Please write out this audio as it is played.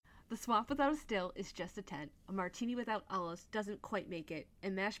The swamp without a still is just a tent. A martini without olives doesn't quite make it.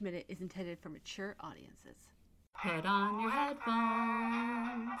 And MASH Minute is intended for mature audiences. Put on your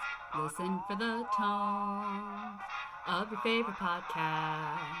headphones, listen for the tones of your favorite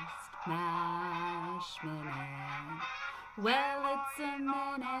podcast, MASH Minute. Well, it's a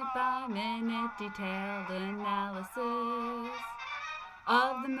minute-by-minute detailed analysis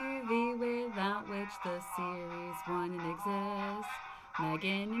of the movie without which the series wouldn't exist.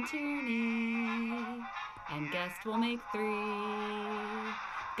 Megan and Tierney, and guest will make 3.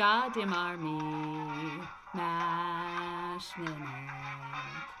 Goddamn army, MASH Minute.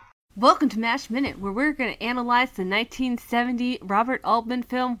 Welcome to MASH Minute, where we're going to analyze the 1970 Robert Altman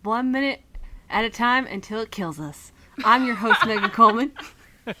film 1 minute at a time until it kills us. I'm your host, Megan Coleman.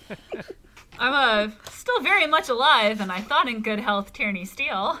 I'm still very much alive, and I thought in good health, Tierney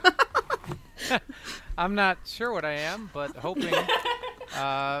Steele. I'm not sure what I am, but hoping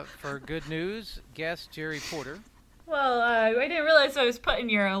for good news, guest Jerry Porter. Well, I didn't realize I was putting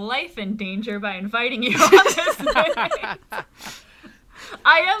your life in danger by inviting you on this night.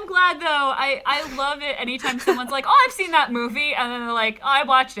 I am glad, though. I love it anytime someone's like, oh, I've seen that movie, and then they're like, oh, I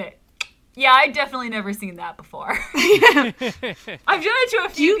watched it. Yeah, I've definitely never seen that before. Yeah. I've done it to a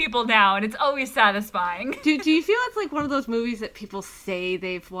few people now, and it's always satisfying. Do you feel it's like one of those movies that people say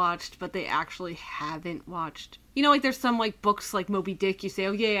they've watched, but they actually haven't watched? You know, like there's some like books like Moby Dick, you say,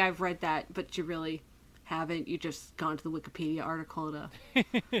 oh yeah, I've read that, but you really haven't. You just gone to the Wikipedia article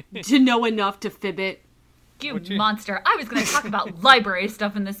to know enough to fib it. You monster. I was going to talk about library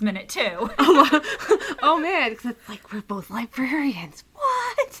stuff in this minute, too. Oh man, because it's like we're both librarians.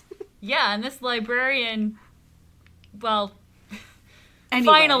 What? Yeah, and this librarian, well, anyway.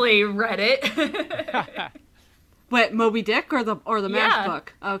 Finally read it. What, Moby Dick or the MASH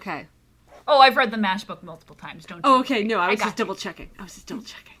book? Okay. Oh, I've read the MASH book multiple times. Don't you? Oh, okay. No, I was just double checking.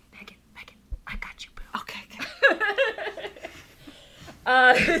 Megan, I got you, boo. Okay.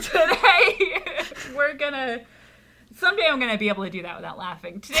 Today someday I'm gonna be able to do that without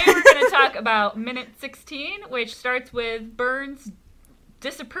laughing. Today we're gonna talk about minute 16, which starts with Burns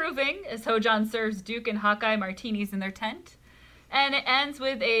disapproving as Ho-Jon serves Duke and Hawkeye martinis in their tent. And it ends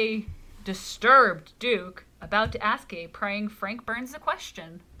with a disturbed Duke about to ask a praying Frank Burns a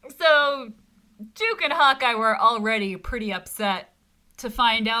question. So Duke and Hawkeye were already pretty upset to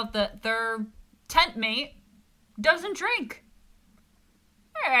find out that their tent mate doesn't drink.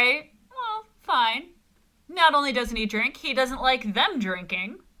 Alright, well, fine. Not only doesn't he drink, he doesn't like them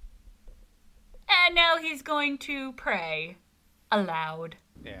drinking. And now he's going to pray aloud.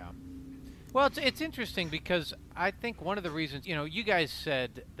 Yeah. Well, it's interesting because I think one of the reasons, you guys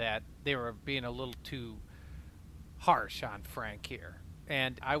said that they were being a little too harsh on Frank here.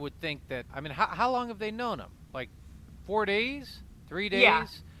 And I would think that, how long have they known him? Like 4 days? 3 days? Yeah.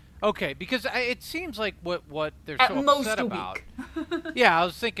 Okay, because it seems like what they're At so most upset a about. week. Yeah, I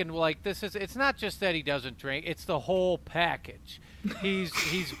was thinking like it's not just that he doesn't drink, it's the whole package. He's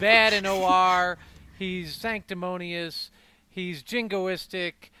bad in OR, he's sanctimonious, he's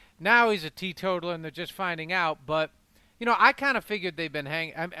jingoistic, now he's a teetotaler and they're just finding out, but I kind of figured they've been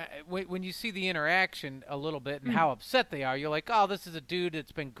hanging. When you see the interaction a little bit and how upset they are, you're like, oh, this is a dude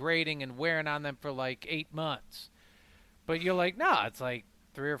that's been grating and wearing on them for like 8 months. But you're like, no, it's like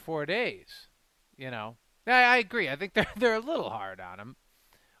 3 or 4 days, I agree. I think they're a little hard on him,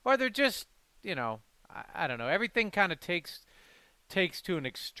 or they're just, I don't know. Everything kind of takes to an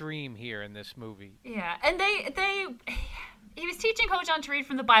extreme here in this movie. Yeah, and he was teaching Ho-Jon to read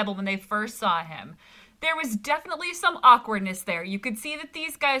from the Bible when they first saw him. There was definitely some awkwardness there. You could see that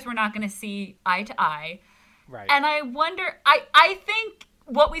these guys were not going to see eye to eye. Right. And I wonder, I think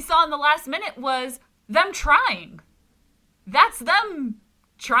what we saw in the last minute was them trying. That's them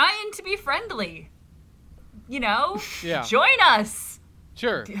trying to be friendly. Yeah. Join us.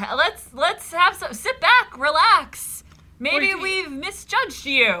 Sure. Let's have some, sit back, relax. Maybe we've misjudged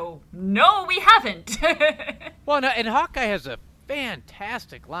you. No, we haven't. Well, no, and Hawkeye has a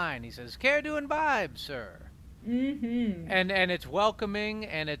fantastic line. He says, "Care to imbibe, sir." Mm-hmm. And it's welcoming,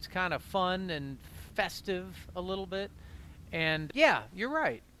 and it's kind of fun and festive a little bit. And yeah, you're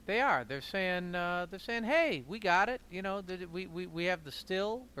right. They are. They're saying, "Hey, we got it. We have the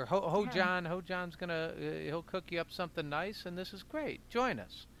still, or Ho-Jon's gonna he'll cook you up something nice, and this is great. Join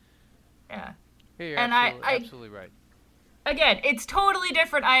us." Yeah. You're and absolutely right. Again, it's totally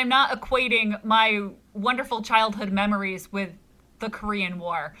different. I am not equating my wonderful childhood memories with the Korean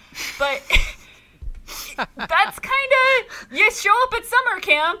War, but that's kind of, you show up at summer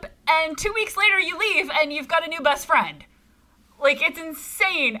camp, and 2 weeks later you leave, and you've got a new best friend. Like, it's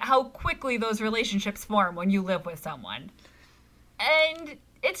insane how quickly those relationships form when you live with someone. And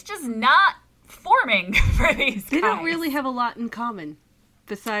it's just not forming for these guys. They don't really have a lot in common,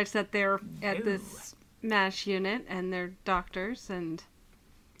 besides that they're at this MASH unit and they're doctors, and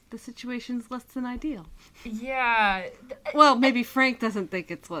the situation's less than ideal. Yeah. Well, maybe Frank doesn't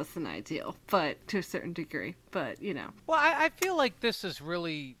think it's less than ideal, but to a certain degree. But, you know. Well, I feel like this is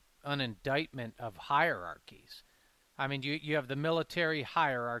really an indictment of hierarchies. I mean, you have the military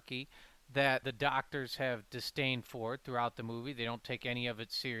hierarchy that the doctors have disdain for throughout the movie. They don't take any of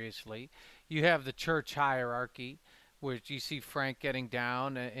it seriously. You have the church hierarchy, which you see Frank getting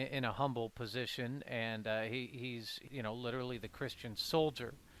down in a humble position, and he's, you know, literally the Christian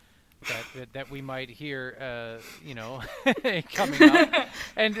soldier that we might hear, you know, coming up.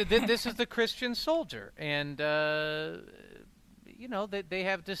 And this is the Christian soldier, and you know, they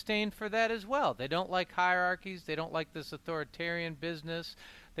have disdain for that as well. They don't like hierarchies. They don't like this authoritarian business.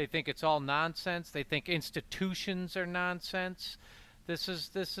 They think it's all nonsense. They think institutions are nonsense. This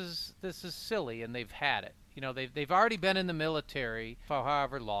is silly, and they've had it. You know, they've already been in the military for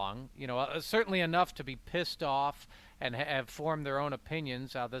however long. You know, certainly enough to be pissed off and have formed their own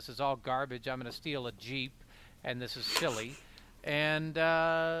opinions. How this is all garbage. I'm going to steal a Jeep, and this is silly. And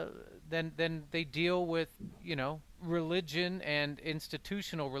then they deal with, you know, religion and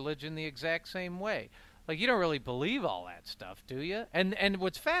institutional religion the exact same way. Like, you don't really believe all that stuff, do you? And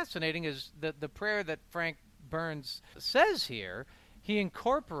what's fascinating is that the prayer that Frank Burns says here, he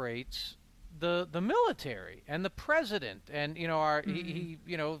incorporates the military and the president, and you know, he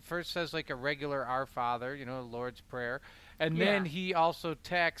you know, first says like a regular Our Father, you know, Lord's Prayer, and then he also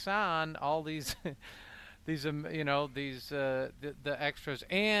tacks on all these you know, the extras,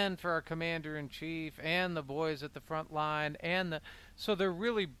 and for our commander in chief and the boys at the front line, and so they're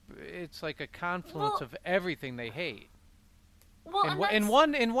really, it's like a confluence of everything they hate. Well, in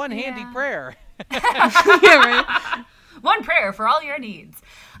one handy prayer. Yeah, right. One prayer for all your needs.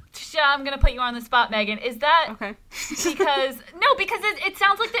 I'm going to put you on the spot, Megan. Is that okay? because it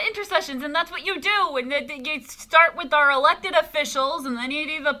sounds like the intercessions, and that's what you do. And you start with our elected officials, and then you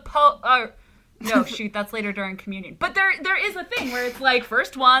do the no, shoot, that's later during communion. But there is a thing where it's like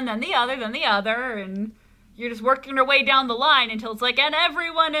first one, then the other, and you're just working your way down the line until it's like, and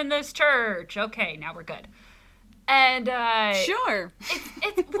everyone in this church. Okay, now we're good. And sure.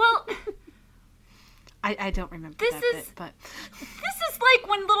 It's well. I don't remember this bit, but this is like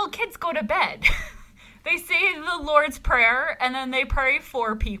when little kids go to bed. They say the Lord's Prayer, and then they pray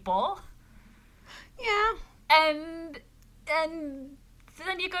for people. Yeah. And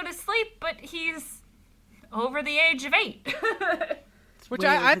then you go to sleep, but he's over the age of 8. Which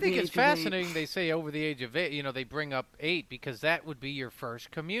I think is fascinating. They say over the age of 8. You know, they bring up 8 because that would be your first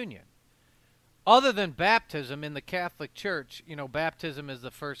communion. Other than baptism in the Catholic Church, you know, baptism is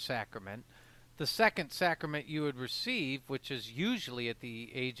the first sacrament. The second sacrament you would receive, which is usually at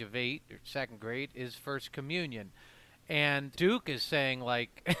the age of 8 or second grade, is First Communion. And Duke is saying,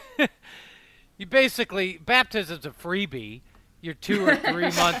 like, you basically, baptism's a freebie. You're 2 or 3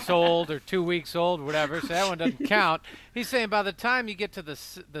 months old or 2 weeks old, whatever, so that one doesn't count. He's saying by the time you get to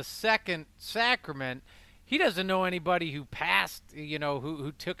the second sacrament, he doesn't know anybody who passed, you know,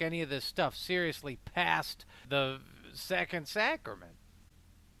 who took any of this stuff seriously past the second sacrament.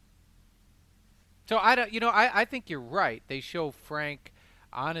 So I think you're right. They show Frank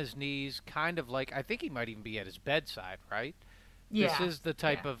on his knees, kind of like, I think he might even be at his bedside, right? Yeah. This is the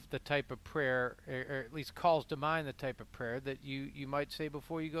type of prayer, or at least calls to mind the type of prayer that you might say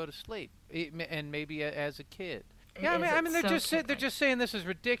before you go to sleep, and maybe as a kid. Yeah, I mean they're just saying this is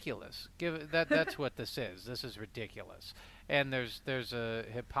ridiculous. That's what this is. This is ridiculous, and there's a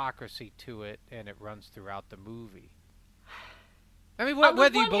hypocrisy to it, and it runs throughout the movie. I mean,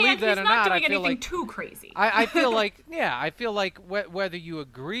 whether you believe that or not, I feel like too crazy. I feel like, I feel like whether you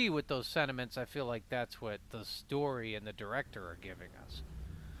agree with those sentiments, I feel like that's what the story and the director are giving us.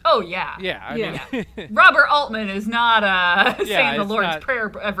 Oh yeah, yeah. I mean, Robert Altman is not saying the Lord's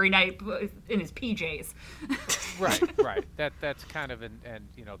Prayer every night in his PJs. Right. That's kind of and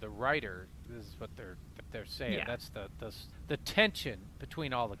you know, the writer, this is what they're saying. Yeah. That's the tension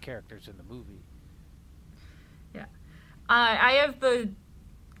between all the characters in the movie. Yeah. I have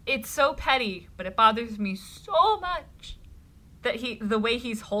it's so petty, but it bothers me so much that the way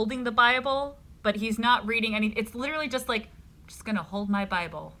he's holding the Bible, but he's not reading any. It's literally just like, I'm just going to hold my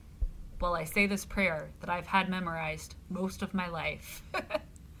Bible while I say this prayer that I've had memorized most of my life.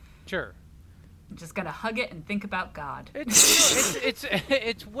 Sure. I'm just going to hug it and think about God. It's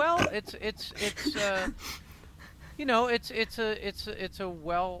a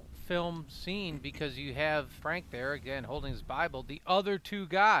well film scene because you have Frank there again holding his Bible. The other two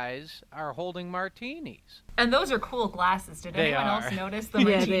guys are holding martinis. And those are cool glasses. Did They anyone are. else notice the Yeah,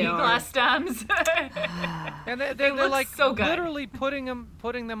 martini they are. glass stems? And they're look like so good. literally putting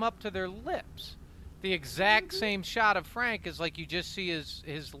them up to their lips. The exact same shot of Frank is like you just see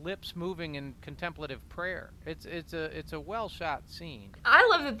his lips moving in contemplative prayer. It's a well shot scene. I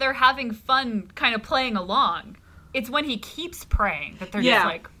love that they're having fun kind of playing along. It's when he keeps praying that they're Yeah. just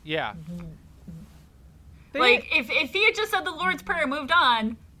like... Yeah. Like, if he had just said the Lord's Prayer and moved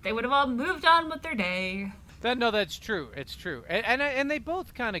on, they would have all moved on with their day. That's true. It's true. And they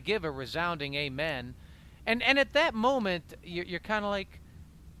both kind of give a resounding amen. And at that moment, you're kind of like,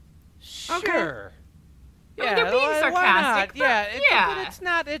 sure. I mean, they're being why sarcastic, not? but- But it's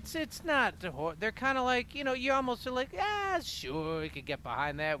not. It's not. They're kind of like, you almost are like, sure, we could get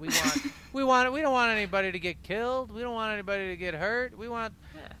behind that. We don't want anybody to get killed. We don't want anybody to get hurt. We want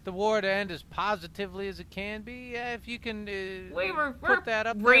the war to end as positively as it can be. If you can We're put that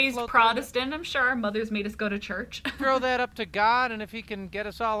up there, raised float that- Protestant. I'm sure our mothers made us go to church. throw that up to God, and if He can get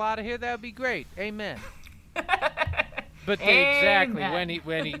us all out of here, that would be great. Amen. But exactly Amen.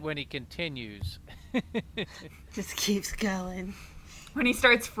 when he continues, Just keeps going. When he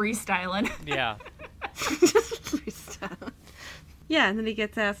starts freestyling. yeah, Just freestyle. Yeah, and then he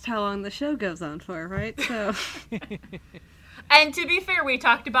gets asked how long the show goes on for, right? So And to be fair, we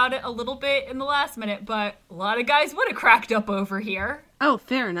talked about it a little bit in the last minute, but a lot of guys would have cracked up over here. oh,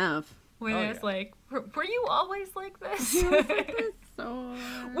 fair enough. When Oh, it's yeah. like, were you always like this? So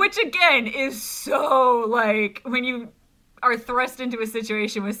Which again is so like when you are thrust into a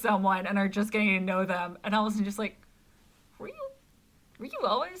situation with someone and are just getting to know them, and all of a sudden just like, were you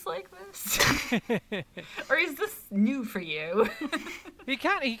always like this? Or is this new for you? he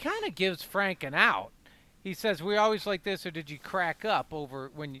kind of gives Frank an out. He says, "We always like this, or did you crack up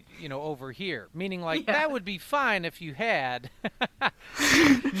over when over here?" Meaning, like Yeah. that would be fine if you had.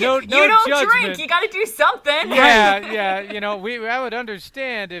 you no don't judgment. drink. You got to do something. Yeah. I would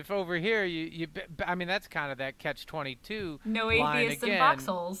understand if over here I mean, that's kind of that catch-22 No line atheists again. in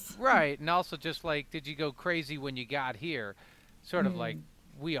foxholes. Right, and also just like, did you go crazy when you got here? Sort of like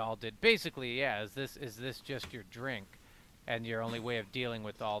we all did. Basically, yeah. Is this just your drink, and your only way of dealing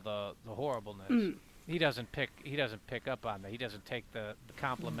with all the horribleness? He doesn't pick up on that. He doesn't take the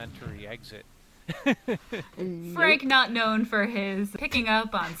complimentary exit. Frank not known for his picking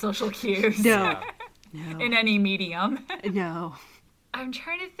up on social cues no, in any medium. no. I'm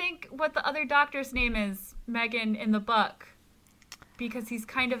trying to think what the other doctor's name is, Megan, in the book. Because he's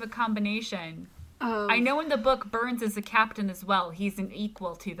kind of a combination. Oh, I know in the book Burns is a captain as well. He's an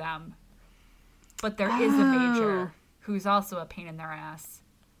equal to them. But there is a major who's also a pain in their ass.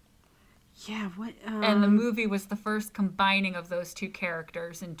 Yeah. What? And the movie was the first combining of those two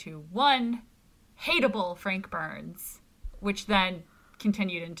characters into one hateable Frank Burns, which then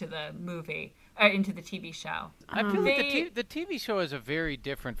continued into the movie, into the TV show. I feel like They- the TV show is a very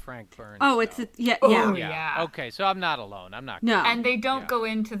different Frank Burns. Oh, though. it's a, yeah. Oh, Yeah. yeah. Okay, so I'm not alone. I'm not. No. And they don't Yeah. go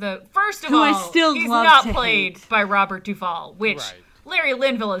into the... First of Who I all, still he's love not to played hate. by Robert Duvall, which Right. Larry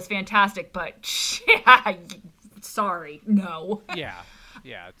Linville is fantastic, but sorry, no. Yeah.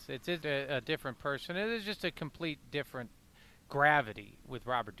 It's a different person. It is just a complete different gravity with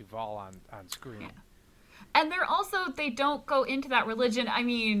Robert Duvall on screen. And they don't go into that religion. I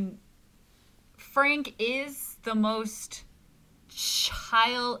mean, Frank is the most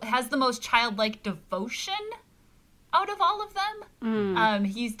has the most childlike devotion out of all of them.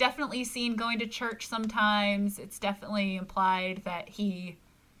 He's definitely seen going to church sometimes. It's definitely implied that he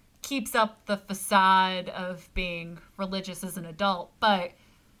keeps up the facade of being religious as an adult, but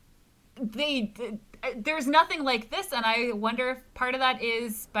there's nothing like this, and I wonder if part of that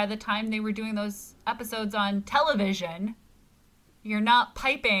is by the time they were doing those episodes on television, you're not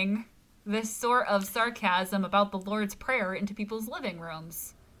piping this sort of sarcasm about the Lord's Prayer into people's living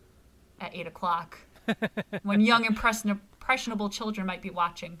rooms at 8 o'clock when young impressionable children might be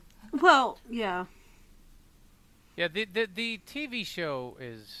watching. Well, yeah. Yeah, the TV show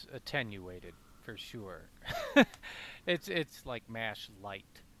is attenuated for sure. It's like MASH light.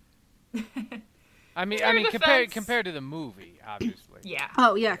 I mean, defense. compared to the movie, obviously. Yeah.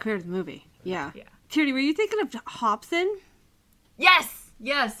 Oh, yeah. Compared to the movie. Yeah. Yeah. Tierney, were you thinking of Hobson?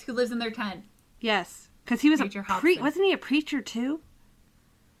 Yes, who lives in their tent. Yes, because he was Major Hobson. wasn't he a preacher too?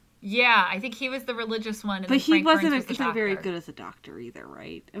 Yeah, I think he was the religious one. And But then he Frank wasn't Burns was the very doctor. good as a doctor either,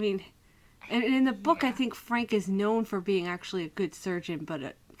 right? I mean, and in the book, I think Frank is known for being actually a good surgeon, but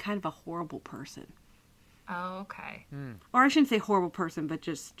a kind of a horrible person. Oh, okay. Or I shouldn't say horrible person, but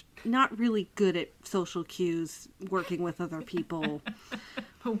just not really good at social cues, working with other people.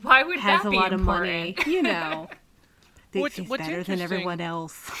 Why would has that a be lot important? of money, you know. Thinks he's What's better than interesting everyone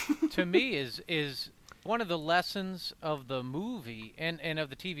else. to me is one of the lessons of the movie and of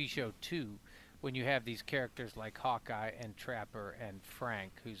the TV show too, when you have these characters like Hawkeye and Trapper and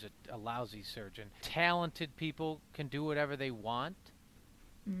Frank, who's a lousy surgeon. Talented people can do whatever they want.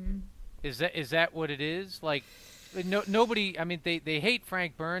 Is that what it is? Like, nobody. I mean, they hate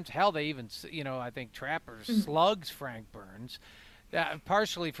Frank Burns. Hell, they even I think Trapper slugs Frank Burns,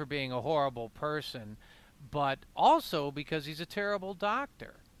 partially for being a horrible person, but also because he's a terrible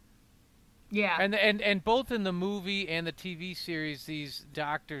doctor. Yeah. And both in the movie and the TV series, these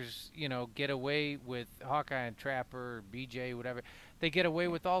doctors, get away with Hawkeye and Trapper, or BJ, whatever. They get away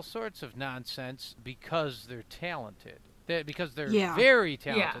with all sorts of nonsense because they're talented. Because they're very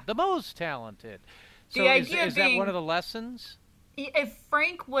talented, the most talented. So the idea is that one of the lessons? If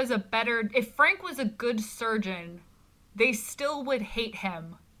Frank was a good surgeon, they still would hate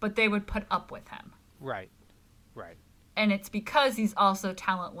him, but they would put up with him. Right. And it's because he's also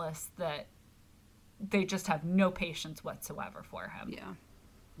talentless that they just have no patience whatsoever for him.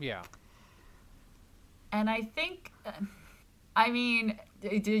 Yeah. And I think,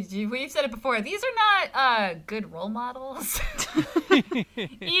 we've said it before, these are not good role models.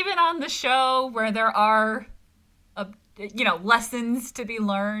 Even on the show where there are, lessons to be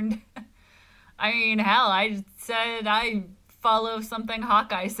learned. I mean, hell, I said I follow something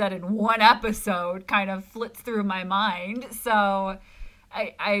Hawkeye said in one episode, kind of flits through my mind. So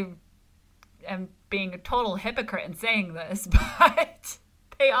I am being a total hypocrite in saying this, but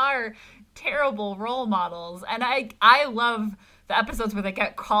they are terrible role models. And I love the episodes where they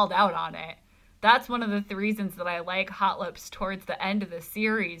get called out on it. That's one of the reasons that I like Hot Lips towards the end of the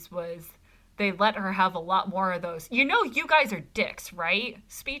series was they let her have a lot more of those, you guys are dicks, right?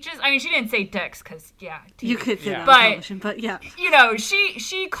 Speeches. I mean, she didn't say dicks because, you could say that on but, television, but yeah.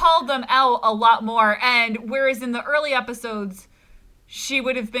 She called them out a lot more. And whereas in the early episodes, she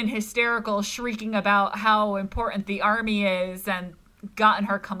would have been hysterical, shrieking about how important the army is and gotten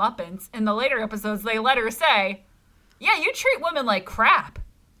her comeuppance. In the later episodes, they let her say, yeah, you treat women like crap.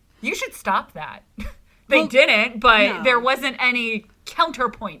 You should stop that. They didn't, but there wasn't any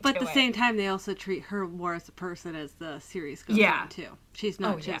counterpoint but to it. at the same time, they also treat her more as a person as the series goes on, too. She's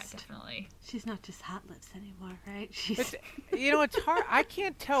not definitely. She's not just Hot Lips anymore, right? It's hard. I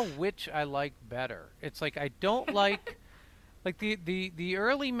can't tell which I like better. It's like I don't like... Like, the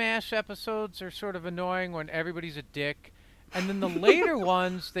early MASH episodes are sort of annoying when everybody's a dick. And then the later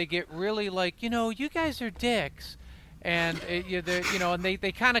ones, they get really like, you guys are dicks. And, and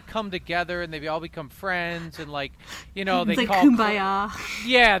they kind of come together and they all become friends. And, they it's call...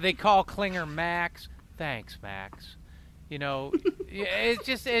 kumbaya. They call Klinger Max. Thanks, Max. It's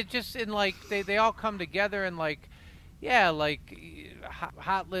just they all come together and,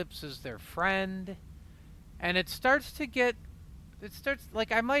 Hot Lips is their friend. And it starts,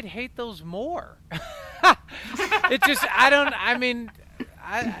 I might hate those more. It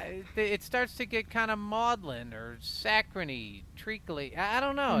starts to get kind of maudlin or saccharine, treacly. I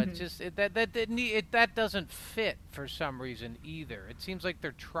don't know. Mm-hmm. That doesn't fit for some reason either. It seems like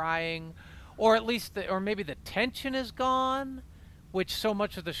they're trying, or at least, or maybe the tension is gone, which so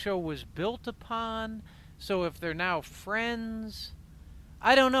much of the show was built upon. So if they're now friends,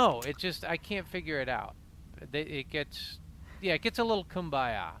 I don't know. I can't figure it out. It gets a little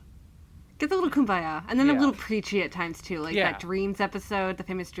kumbaya. Gets a little kumbaya. And then a little preachy at times, too. Like that Dreams episode, the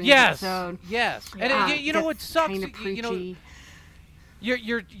famous Dreams episode. Yes. And what sucks, kind of preachy.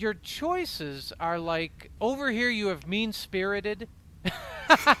 Your choices are like, over here you have mean-spirited.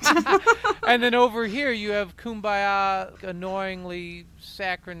 And then over here you have kumbaya, annoyingly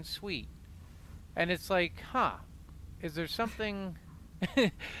saccharine sweet. And it's like, is there something...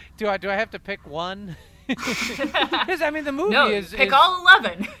 do I have to pick one? Because the movie is pick all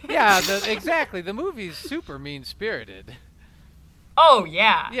 11. Exactly. The movie is super mean-spirited. Oh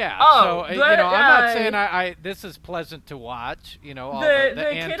yeah. Yeah. Oh, so I'm not saying I this is pleasant to watch. All the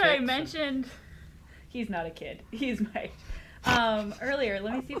kid I mentioned, he's not a kid. He's my earlier.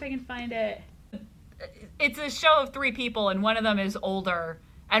 Let me see if I can find it. It's a show of 3 people, and one of them is older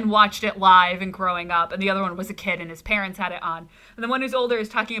and watched it live and growing up, and the other one was a kid and his parents had it on. And the one who's older is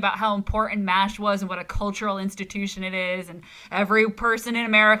talking about how important MASH was and what a cultural institution it is, and every person in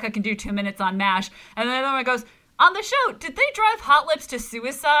America can do 2 minutes on MASH. And then the other one goes, on the show, did they drive Hot Lips to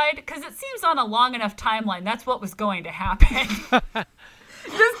suicide? Because it seems on a long enough timeline that's what was going to happen.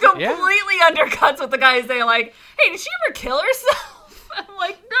 Just completely undercuts what the guys say, like, hey, did she ever kill herself? I'm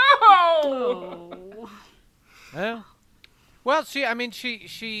like, no! Oh. Well,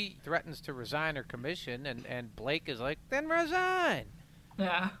 she threatens to resign her commission, and Blake is like, then resign.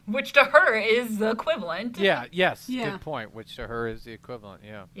 Yeah, which to her is the equivalent. Yeah, yes, Yeah. good point, which to her is the equivalent,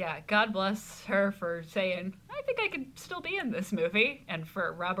 yeah. Yeah, God bless her for saying, I think I could still be in this movie. And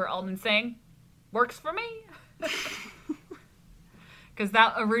for Robert Altman saying, works for me. Because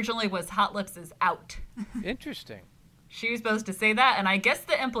that originally was Hot Lips is out. Interesting. She was supposed to say that, and I guess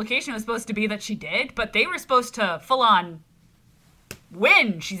the implication was supposed to be that she did, but they were supposed to full on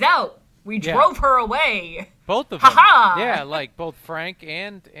win. She's out. We drove her away. Both of them. Ha-ha! Yeah, like both Frank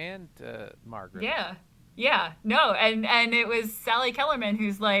and Margaret. Yeah. Yeah. No, and it was Sally Kellerman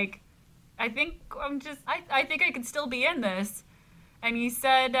who's like, I think I think I could still be in this. And he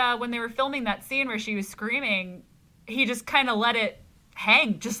said when they were filming that scene where she was screaming, he just kind of let it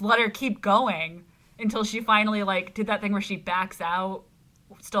hang, just let her keep going until she finally like did that thing where she backs out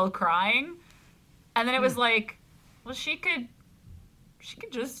still crying. And then it was like, well, she could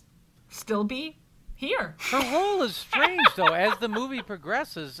just still be here. Her role is strange, though. As the movie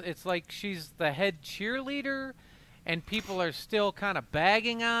progresses, it's like she's the head cheerleader, and people are still kind of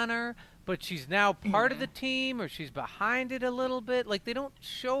bagging on her, but she's now part of the team, or she's behind it a little bit. Like, they don't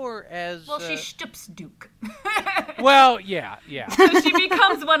show her as... Well, she stoops Duke. Well, yeah. So she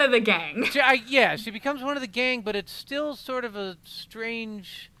becomes one of the gang. She becomes one of the gang, but it's still sort of a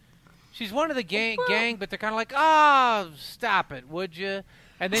strange... She's one of the gang, but they're kind of like, stop it, would you?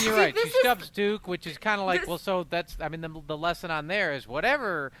 And then you're right. She shoves Duke, which is kind of like, well, so that's, I mean, the lesson on there is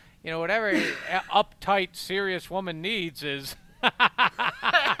whatever uptight, serious woman needs is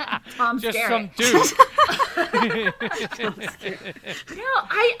Tom's just scary. some Duke. No,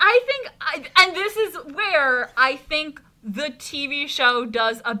 I think, and this is where I think the TV show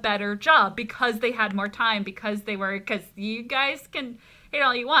does a better job because they had more time, because you guys can...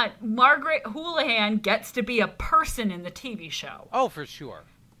 all you want. Margaret Houlihan gets to be a person in the TV show. Oh, for sure.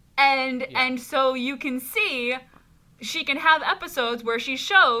 And so you can see she can have episodes where she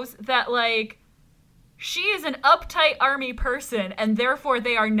shows that, like, she is an uptight army person, and therefore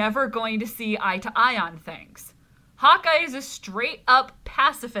they are never going to see eye to eye on things. Hawkeye is a straight-up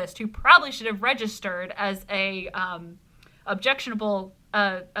pacifist who probably should have registered as a objectionable,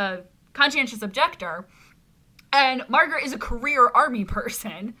 conscientious objector. And Margaret is a career army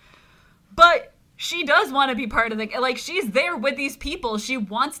person, but she does want to be part of the... Like, she's there with these people. She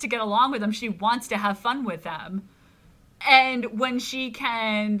wants to get along with them. She wants to have fun with them. And when she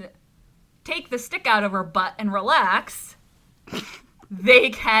can take the stick out of her butt and relax,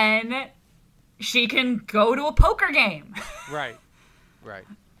 she can go to a poker game. Right.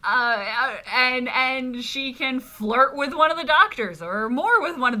 And she can flirt with one of the doctors or more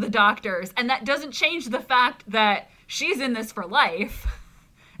with one of the doctors. And that doesn't change the fact that she's in this for life.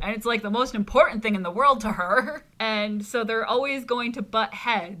 And it's like the most important thing in the world to her. And so they're always going to butt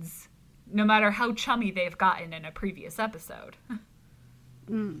heads, no matter how chummy they've gotten in a previous episode.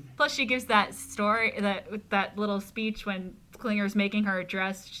 Plus she gives that story, that little speech when Klinger's making her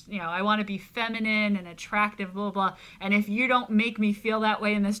address, I want to be feminine and attractive, blah, blah, blah. And if you don't make me feel that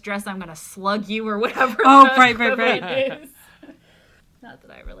way in this dress, I'm going to slug you or whatever. Right. Is. Not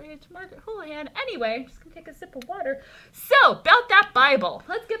that I related to Margaret Houlihan. Anyway, I'm just going to take a sip of water. So, about that Bible.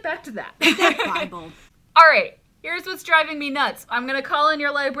 Let's get back to that. Bible. All right. Here's what's driving me nuts. I'm going to call in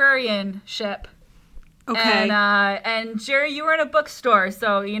your librarianship. Okay. And Jerry, you were in a bookstore,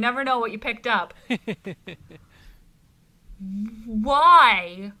 so you never know what you picked up.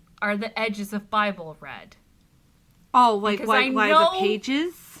 Why are the edges of Bible red? Oh, like why the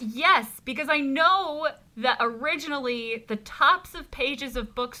pages? Yes, because I know that originally the tops of pages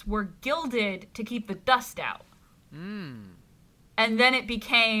of books were gilded to keep the dust out. And then it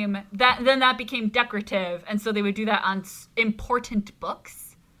became that became decorative, and so they would do that on important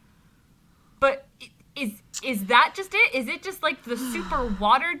books. But is that just it? Is it just like the super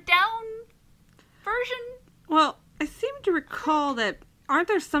watered down version? Well, I seem to recall that aren't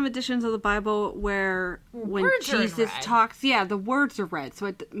there some editions of the Bible where when words Jesus talks, the words are red.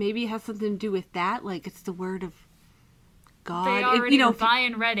 So maybe it has something to do with that. Like it's the word of God. They already were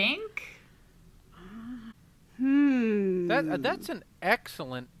buying red ink. That's an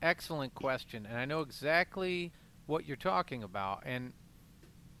excellent question, and I know exactly what you're talking about. And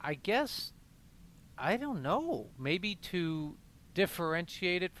I guess I don't know. Maybe to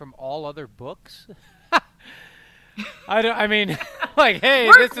differentiate it from all other books. I mean, like,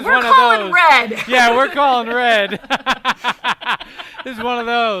 hey, this is one of those. We're calling red. Yeah, we're calling red. This is one of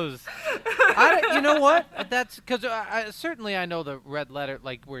those. You know what? That's because certainly I know the red letter,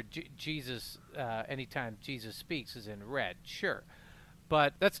 like where Jesus, anytime Jesus speaks, is in red. Sure,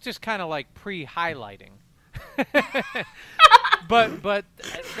 but that's just kind of like pre-highlighting. But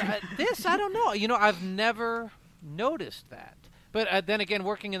this, I don't know. I've never noticed that. But then again,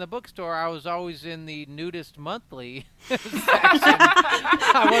 working in the bookstore, I was always in the nudist monthly section.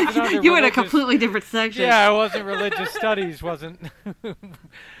 I wasn't under You were in a religious- completely different section. Yeah, I wasn't religious studies, wasn't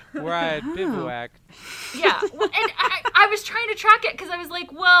where I had bivouacked. Yeah, well, and I was trying to track it because I was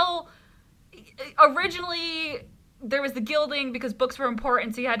like, well, originally there was the gilding because books were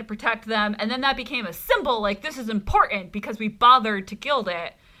important, so you had to protect them, and then that became a symbol, like this is important because we bothered to gild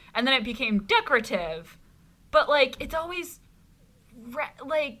it, and then it became decorative, but like it's always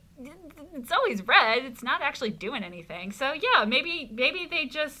it's always red. It's not actually doing anything. So yeah, maybe they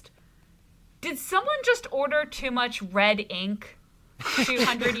just did someone just order too much red ink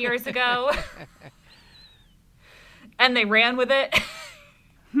 200 years ago, and they ran with it.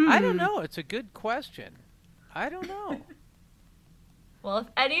 I don't know. It's a good question. I don't know. Well, if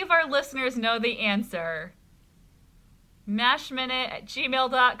any of our listeners know the answer,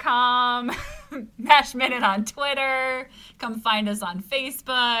 mashminute@gmail.com, mashminute on Twitter, come find us on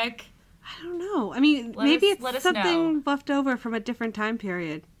Facebook. I don't know. I mean, Let maybe us it's know. something left over from a different time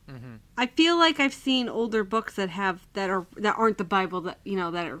period. Mm-hmm. I feel like I've seen older books that aren't the Bible that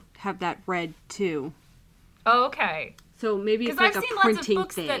have that red too. Oh, okay. So maybe it's Because like I've seen a lots of printing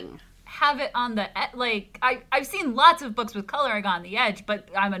books that thing. have it on the I've seen lots of books with coloring on the edge, but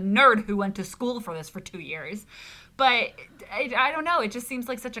I'm a nerd who went to school for this for 2 years. But I don't know. It just seems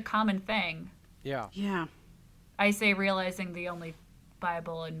like such a common thing. Yeah. Yeah. I say realizing the only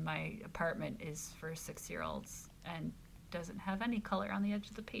Bible in my apartment is for 6-year-olds and doesn't have any color on the edge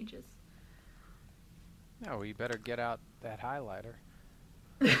of the pages. No, well, you better get out that highlighter.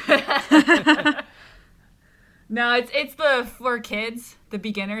 No, it's the for kids, the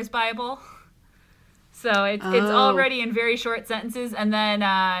beginner's Bible. So it's Oh. already in very short sentences, and then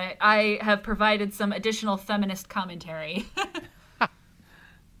I have provided some additional feminist commentary.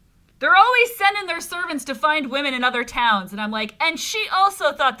 They're always sending their servants to find women in other towns, and I'm like, and she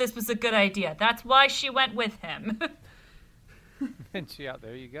also thought this was a good idea. That's why she went with him. And yeah,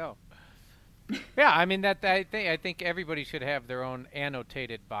 there you go. Yeah, I mean I think everybody should have their own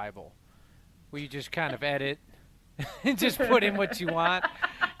annotated Bible, where you just kind of edit and just put in what you want,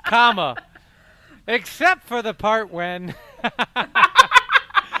 comma, except for the part when.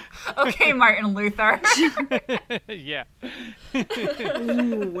 Okay, Martin Luther. Yeah.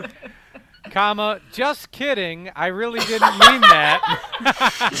 Ooh. Comma, just kidding. I really didn't mean that.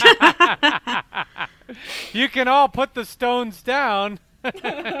 You can all put the stones down.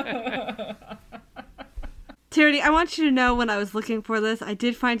 Charity, I want you to know when I was looking for this, I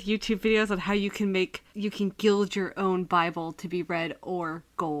did find YouTube videos on how you can gild your own Bible to be red or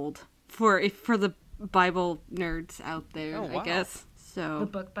gold for the Bible nerds out there, Oh, wow. I guess. The So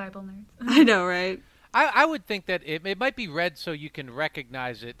book Bible nerds. I know, right? I would think that it might be red so you can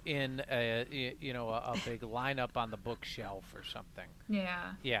recognize it in a big lineup on the bookshelf or something.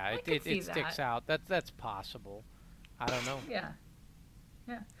 Yeah. Yeah, I could it see sticks that. out. That's possible. I don't know. Yeah.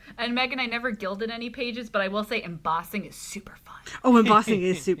 Yeah. And Megan, I never gilded any pages, but I will say embossing is super fun. Oh, embossing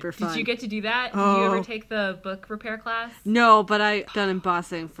is super fun. Did you get to do that? Did you Oh. ever take the book repair class? No, but I done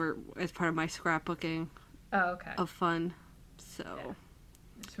embossing as part of my scrapbooking Oh, okay. of fun. So Yeah. I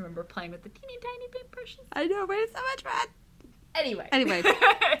just remember playing with the teeny tiny paintbrushes. I know, right? It's so much fun. Anyway. Anyway.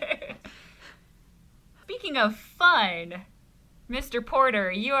 Speaking of fun, Mr.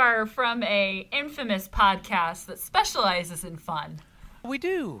 Porter, you are from a infamous podcast that specializes in fun. We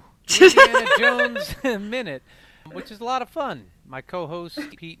do. Indiana Jones Minute, which is a lot of fun. My co-hosts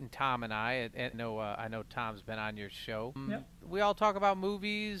Pete and Tom and I know Tom's been on your show. Yep. We all talk about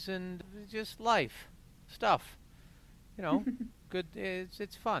movies and just life stuff. You know, good.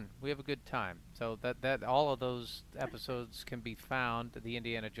 It's fun. We have a good time. So that all of those episodes can be found. The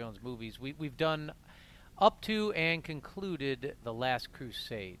Indiana Jones movies. We've done up to and concluded The Last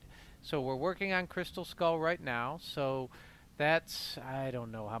Crusade. So we're working on Crystal Skull right now. So that's, I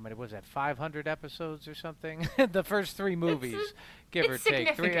don't know how many, was that 500 episodes or something? The first 3 movies, give or it's take.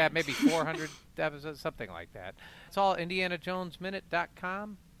 significant. Maybe 400 episodes, something like that. It's all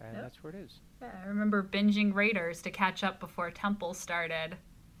IndianaJonesMinute.com, and Yep. that's where it is. Yeah, I remember binging Raiders to catch up before Temple started.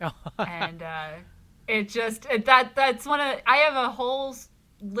 And that's one of, I have a whole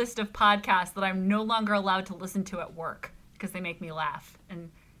list of podcasts that I'm no longer allowed to listen to at work because they make me laugh. And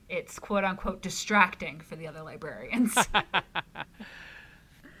it's quote unquote distracting for the other librarians.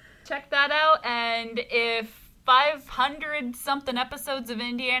 Check that out. And if 500 something episodes of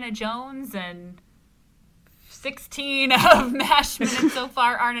Indiana Jones and 16 of MASH minutes so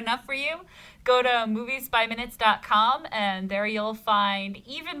far aren't enough for you, go to moviesbyminutes.com and there you'll find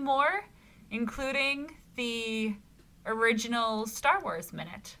even more, including the original Star Wars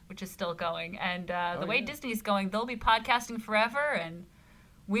Minute, which is still going. And the way Disney's going, they'll be podcasting forever, and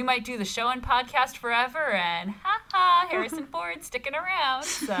we might do the show and podcast forever, and Harrison Ford sticking around.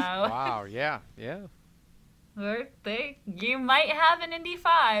 So Wow, yeah. You might have an Indy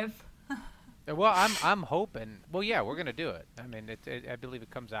 5. Well, I'm hoping. Well, yeah, we're gonna do it. I mean, I believe it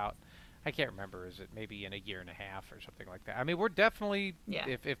comes out. I can't remember. Is it maybe in a year and a half or something like that? I mean, we're definitely. Yeah.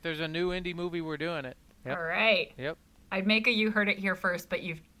 If there's a new indie movie, we're doing it. Yep. All right. Yep. I'd make a you heard it here first, but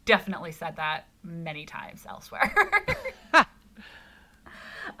you've definitely said that many times elsewhere.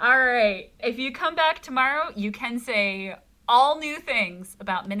 All right. If you come back tomorrow, you can say all new things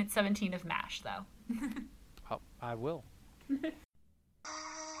about minute 17 of MASH, though. Oh, I will.